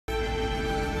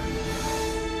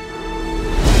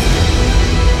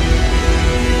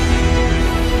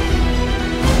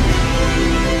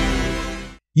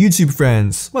YouTube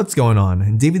friends, what's going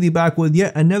on? David Lee back with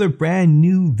yet another brand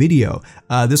new video.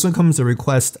 This one comes at a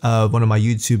request of one of my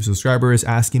YouTube subscribers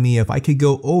asking me if I could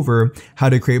go over how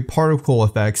to create particle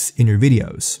effects in your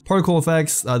videos. Particle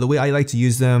effects, the way I like to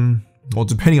use them, well,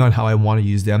 depending on how I want to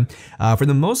use them, for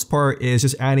the most part is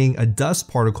just adding a dust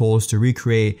particles to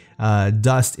recreate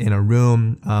dust in a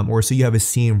room, or so you have a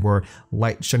scene where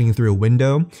light shining through a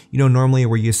window, you know, normally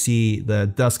where you see the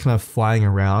dust kind of flying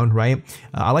around, right?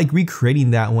 I like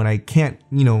recreating that when I can't,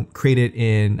 you know, create it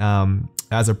in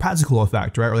as a practical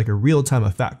effect, right? Or like a real-time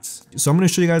effect. So I'm going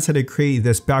to show you guys how to create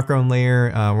this background layer,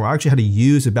 or actually how to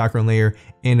use a background layer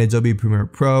in Adobe Premiere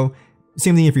Pro.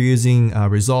 Same thing if you're using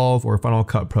Resolve or Final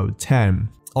Cut Pro 10.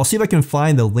 I'll see if I can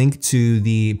find the link to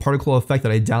the particle effect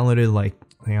that I downloaded like,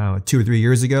 I don't know, 2 or 3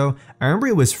 years ago. I remember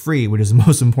it was free, which is the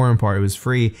most important part. It was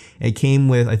free. It came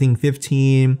with, I think,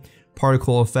 15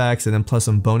 particle effects and then plus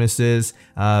some bonuses.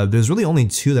 There's really only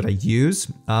 2 that I use.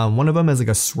 One of them is like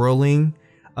a swirling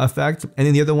effect, and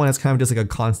then the other one is kind of just like a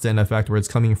constant effect where it's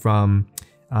coming from,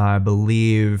 I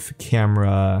believe,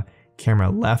 camera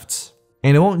left.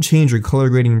 And it won't change your color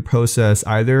grading process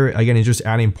either. Again, it's just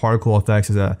adding particle effects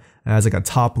as like a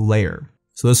top layer.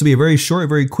 So this will be a very short,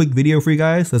 very quick video for you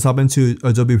guys. Let's hop into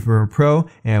Adobe Premiere Pro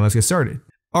and let's get started.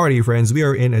 Alrighty friends, we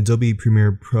are in Adobe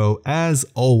Premiere Pro as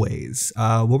always.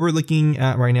 What we're looking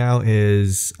at right now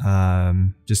is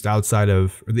just outside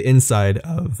of, or the inside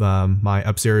of my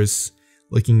upstairs,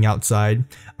 looking outside.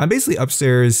 I'm basically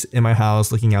upstairs in my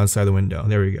house looking outside the window.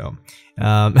 There we go.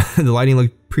 The lighting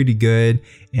looked pretty good,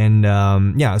 and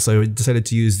yeah, so I decided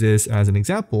to use this as an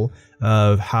example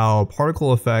of how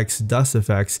particle effects, dust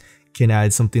effects can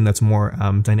add something that's more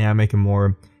dynamic and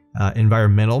more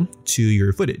environmental to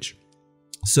your footage.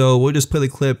 So we'll just play the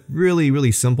clip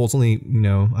really simple. It's only, you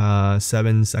know,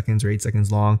 7 seconds or 8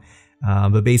 seconds long,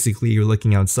 but basically you're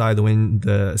looking outside,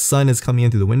 the sun is coming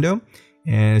in through the window,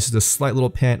 and it's just a slight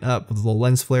little pan up with a little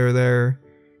lens flare there,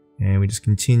 and we just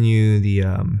continue the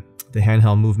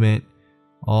handheld movement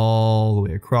all the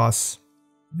way across,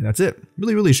 and that's it.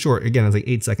 Really short. Again, it's like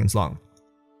 8 seconds long.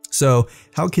 So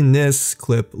how can this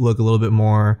clip look a little bit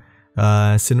more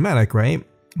cinematic, right?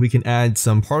 We can add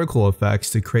some particle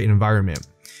effects to create an environment.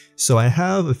 So I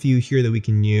have a few here that we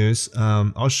can use.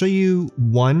 I'll show you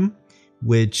one,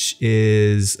 which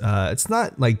is, it's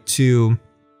not like too,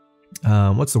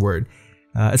 what's the word?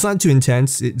 It's not too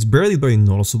intense. It's barely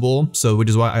noticeable. So which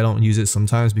is why I don't use it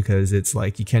sometimes, because it's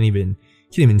like you can't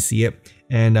even see it.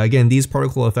 And again, these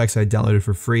particle effects I downloaded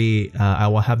for free. I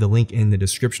will have the link in the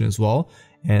description as well.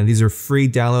 And these are free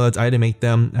downloads. I had to make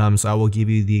them, so I will give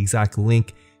you the exact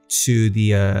link to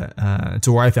the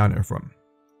to where I found it from.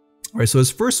 All right, so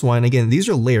this first one, again, these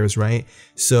are layers, right?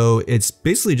 So it's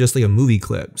basically just like a movie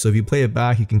clip. So if you play it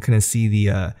back, you can kind of see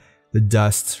the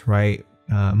dust, right?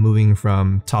 Moving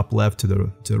from top left to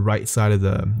the right side of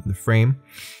the frame.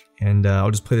 And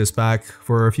I'll just play this back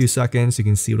for a few seconds so you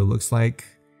can see what it looks like,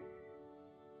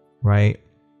 right?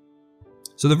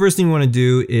 So the first thing we want to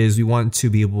do is we want to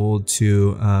be able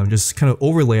to just kind of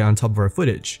overlay on top of our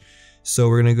footage. So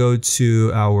we're going to go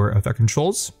to our effect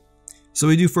controls. So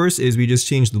what we do first is we just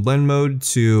change the blend mode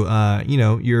to, you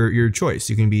know, your choice.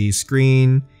 You can be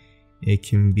screen, it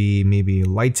can be maybe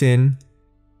lighten.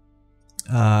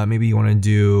 Maybe you want to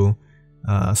do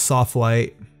soft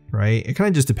light, right? It kind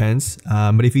of just depends.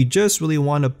 But if you just really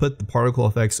want to put the particle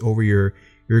effects over your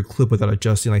clip without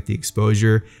adjusting like the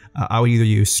exposure, I would either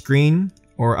use screen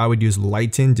or I would use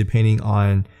lighten, depending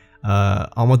on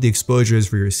what the exposure is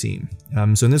for your scene.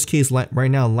 So in this case,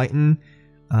 right now, lighten.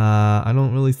 I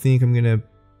don't really think I'm gonna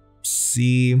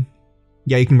see.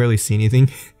 Yeah, you can barely see anything.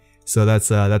 So that's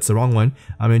the wrong one.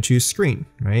 I'm gonna choose screen,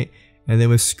 right? And then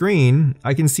with screen,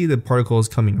 I can see the particles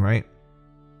coming, right?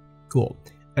 Cool.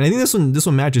 And I think this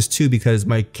one matches too, because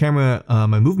my camera,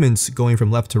 my movement's going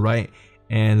from left to right,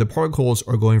 and the particles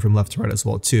are going from left to right as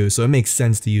well too. So it makes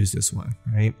sense to use this one,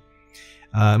 right?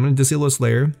 I'm gonna disable this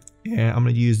layer, and I'm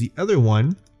gonna use the other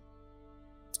one,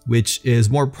 which is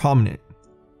more prominent.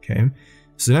 Okay.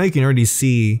 So now you can already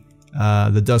see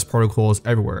the dust particles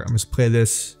everywhere. I'm just play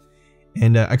this.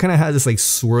 And I kind of have this like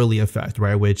swirly effect,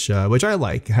 right? Which I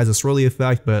like. It has a swirly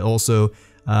effect, but also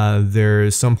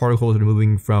there's some particles that are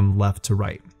moving from left to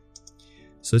right.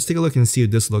 So let's take a look and see what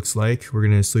this looks like. We're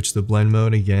gonna switch the blend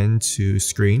mode again to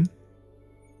screen,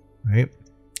 right?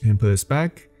 And put this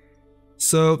back.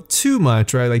 So too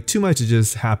much, right? Like too much is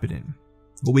just happening.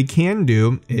 What we can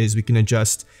do is we can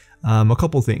adjust a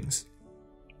couple things.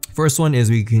 First one is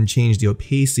we can change the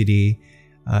opacity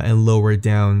and lower it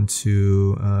down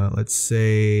to, let's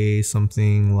say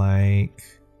something like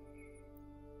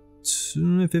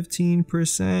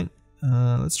 15%.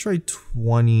 Let's try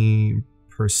 20%.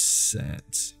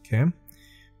 20%. Okay,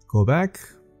 go back.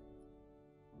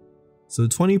 So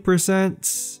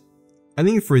 20%, I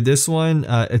think for this one,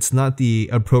 it's not the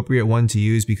appropriate one to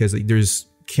use because like, there's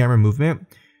camera movement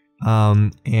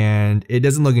and it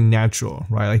doesn't look natural,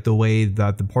 right? Like the way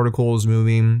that the particle is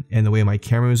moving and the way my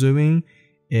camera is moving,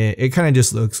 it kind of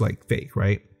just looks like fake,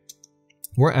 right?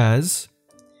 Whereas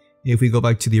if we go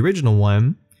back to the original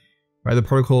one, right, the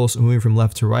particles are moving from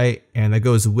left to right and that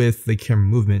goes with the camera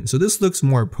movement. So this looks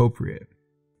more appropriate.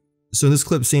 So in this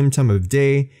clip, same time of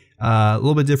day, a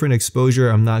little bit different exposure.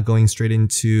 I'm not going straight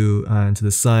into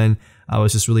the sun. I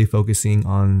was just really focusing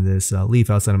on this leaf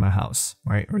outside of my house,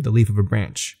 right? Or the leaf of a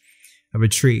branch of a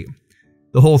tree,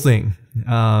 the whole thing.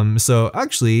 So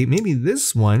actually, maybe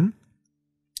this one,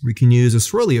 we can use a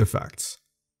swirly effect.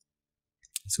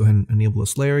 Let's go ahead and enable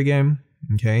this layer again,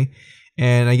 okay?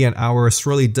 And again, our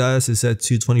swirly dust is set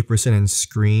to 20% in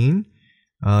screen.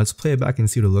 Let's play it back and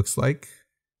see what it looks like.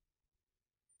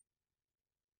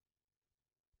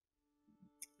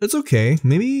 It's okay.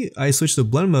 Maybe I switch the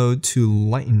blend mode to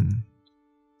lighten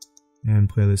and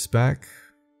play this back.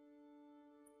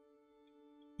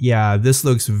 Yeah, this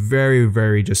looks very,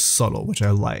 very just subtle, which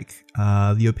I like.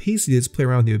 The opacity, let's play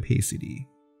around with the opacity.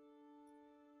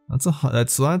 That's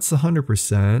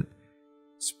 100%.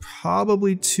 It's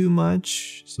probably too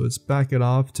much, so let's back it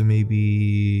off to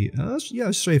maybe yeah,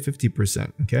 let's try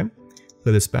 50%. Okay,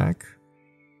 play this back.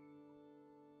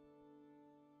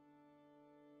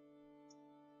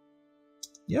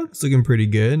 Yeah, it's looking pretty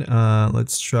good.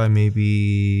 Let's try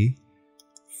maybe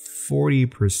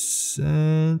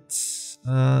 40%.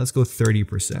 Let's go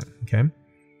 30%. Okay.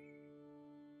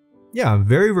 Yeah,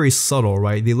 very, very subtle,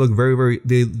 right? They look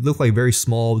they look like very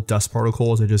small dust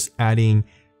particles. They're just adding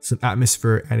some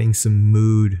atmosphere, adding some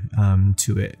mood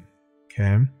to it.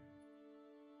 Okay.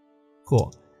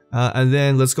 Cool. And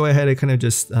then let's go ahead and kind of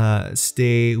just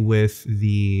stay with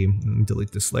the,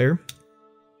 delete this layer.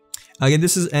 Again,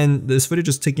 this footage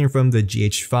is taken from the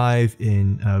GH5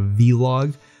 in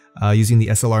Vlog using the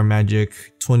SLR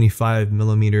Magic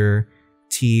 25mm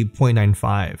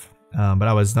T.95. But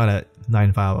I was not at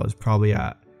 9.5, I was probably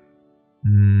at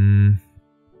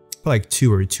like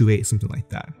 2 or 2.8, something like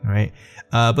that. All right,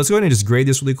 but let's go ahead and just grade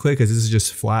this really quick because this is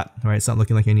just flat. All right, it's not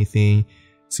looking like anything.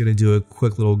 Just gonna do a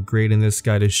quick little grade in this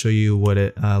guy to show you what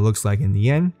it looks like in the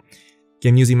end.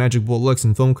 Again, using Magic Bullet Looks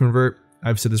and Film Convert.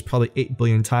 I've said this probably 8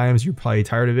 billion times. You're probably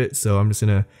tired of it, so I'm just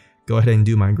gonna go ahead and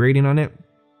do my grading on it.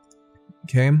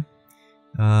 Okay, I'm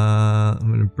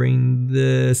gonna bring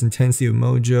this intensity of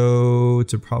mojo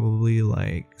to probably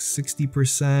like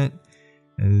 60%,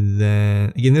 and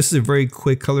then again, this is a very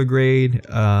quick color grade.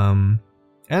 And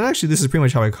actually, this is pretty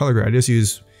much how I color grade. I just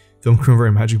use Film Convert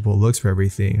and Magic Bullet Looks for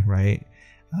everything, right?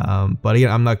 But again,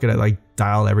 I'm not gonna like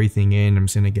dial everything in. I'm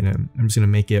just gonna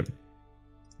make it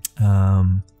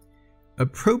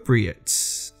appropriate.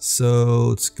 So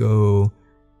let's go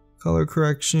color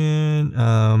correction.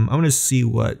 I'm gonna see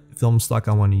what film stock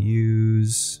I want to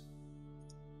use.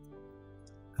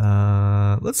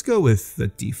 Let's go with the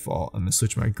default. I'm gonna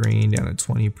switch my grain down to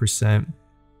 20%.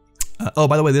 Oh,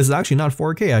 by the way, this is actually not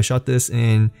 4K. I shot this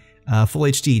in full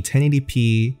HD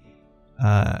 1080p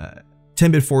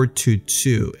 10-bit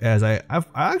 422, as I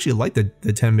actually like the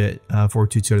 10-bit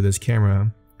 422 of this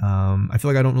camera. I feel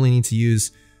like I don't really need to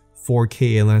use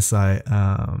 4K unless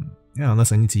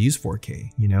unless I need to use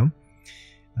 4K, you know.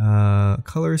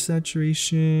 Color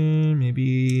saturation,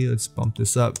 maybe let's bump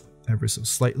this up ever so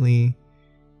slightly.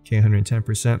 Okay,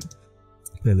 110%.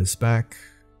 Play this back.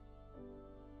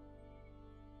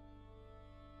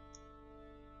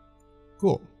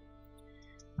 Cool.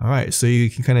 All right, so you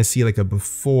can kind of see like a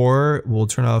before. We'll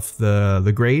turn off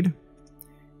the grade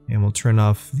and we'll turn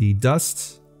off the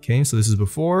dust. Okay, so this is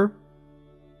before.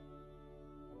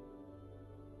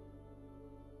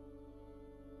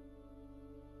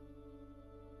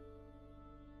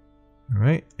 All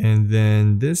right, and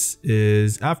then this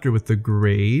is after with the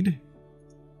grade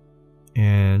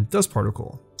and dust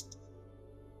particle.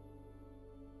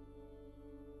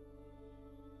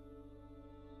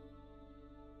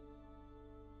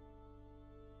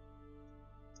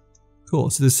 Cool,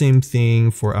 so the same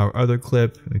thing for our other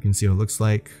clip. You can see what it looks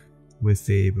like with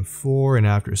a before and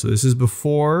after. So this is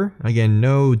before, again,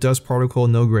 no dust particle,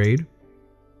 no grade.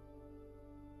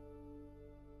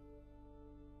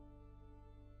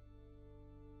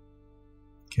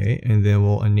 Okay, and then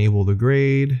we'll enable the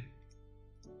grade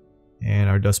and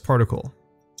our dust particle.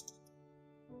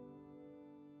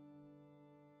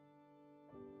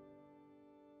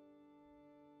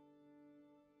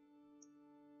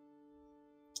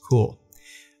 Cool.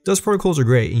 those protocols are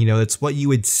great. You know, it's what you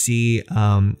would see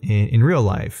in real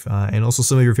life, and also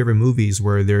some of your favorite movies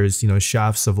where there's, you know,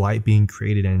 shafts of light being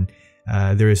created, and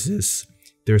there's this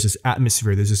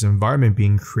atmosphere, there's this environment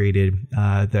being created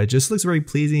that just looks very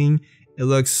pleasing. It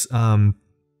looks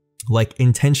like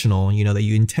intentional, you know, that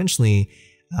you intentionally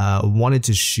wanted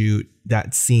to shoot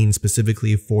that scene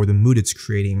specifically for the mood it's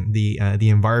creating, the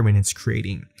environment it's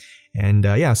creating. And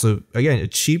yeah, so again, a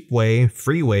cheap way,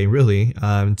 free way really,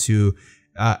 to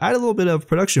add a little bit of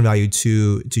production value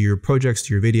to your projects,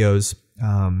 to your videos,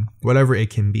 whatever it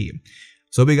can be.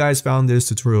 So hope you guys found this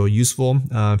tutorial useful.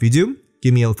 If you do,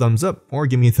 give me a thumbs up or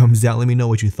give me a thumbs down. Let me know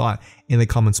what you thought in the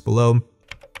comments below.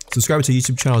 Subscribe to the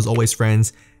YouTube channel as always,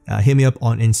 friends. Hit me up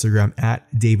on Instagram at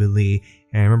David Lee.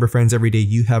 And remember, friends, every day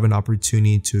you have an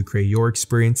opportunity to create your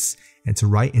experience and to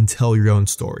write and tell your own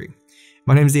story.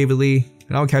 My name is David Lee,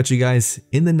 and I'll catch you guys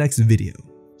in the next video.